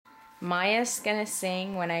Maya's gonna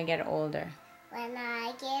sing when I get older. When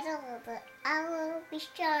I get older, I will be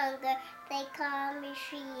stronger. They call me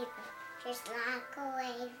Freedom, just like a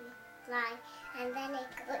wavy fly. And then it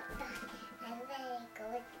goes back, and then it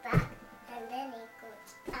goes back, and then it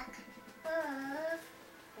goes back.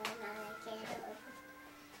 When I get older.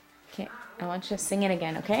 Okay, I want you to sing it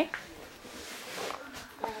again, okay?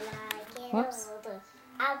 When I get Whoops. older,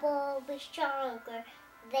 I will be stronger.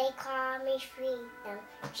 They call me Freedom,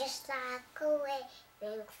 just like a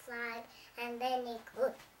waving flag. And then it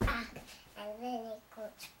goes back, and then it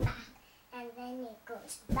goes back, and then it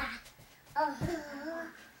goes back. Oh,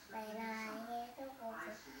 when I get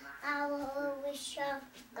older, I will be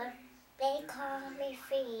stronger. They call me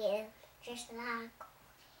Freedom, just like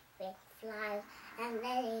a waving flag. And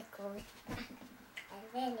then it goes back, and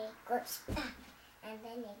then it goes back, and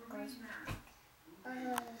then it goes back.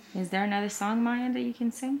 Is there another song, Maya, that you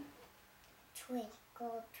can sing?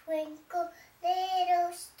 Twinkle, twinkle,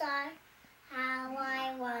 little star, how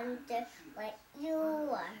I wonder what you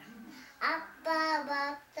are. Up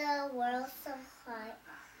above the world so high,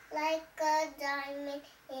 like a diamond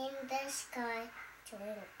in the sky.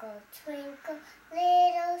 Twinkle, twinkle,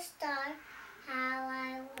 little star, how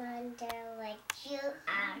I wonder what you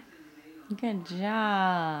are. Good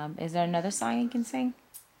job. Is there another song you can sing?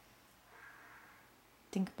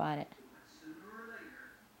 Think about it.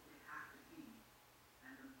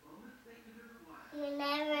 You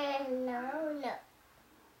never know, no.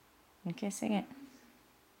 Okay, sing it.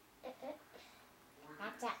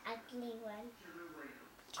 That's an ugly one.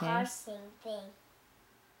 Okay. Car sing thing.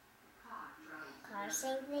 Car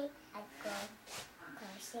sing thing, I go.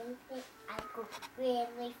 Car sing thing, I go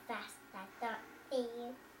really fast. I thought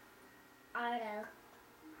you are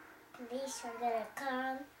the police are gonna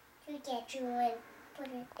come to get you and put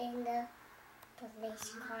it in the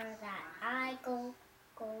police car that I go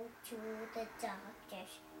to the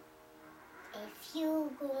doctor's. If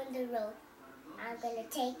you go on the road, I'm gonna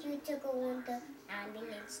take you to go on the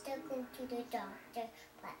ambulance to go to the doctor,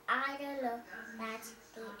 but I don't know. That's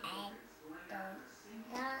the end.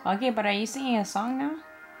 Okay, but are you singing a song now?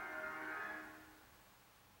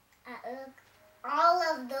 All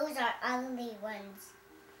of those are ugly ones.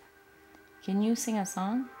 Can you sing a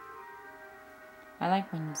song? I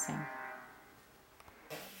like when you sing.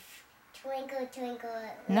 Twinkle, twinkle.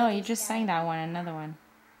 No, you just sang that one, another one.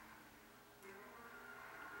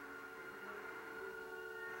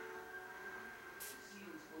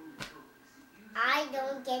 I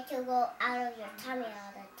don't get to go out of your tummy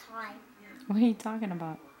all the time. What are you talking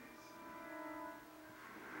about?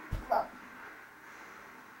 Whoa.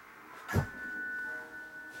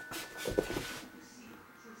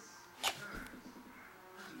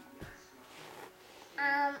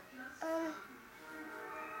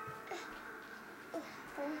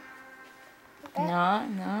 No.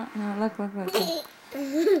 Look.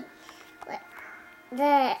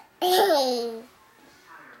 The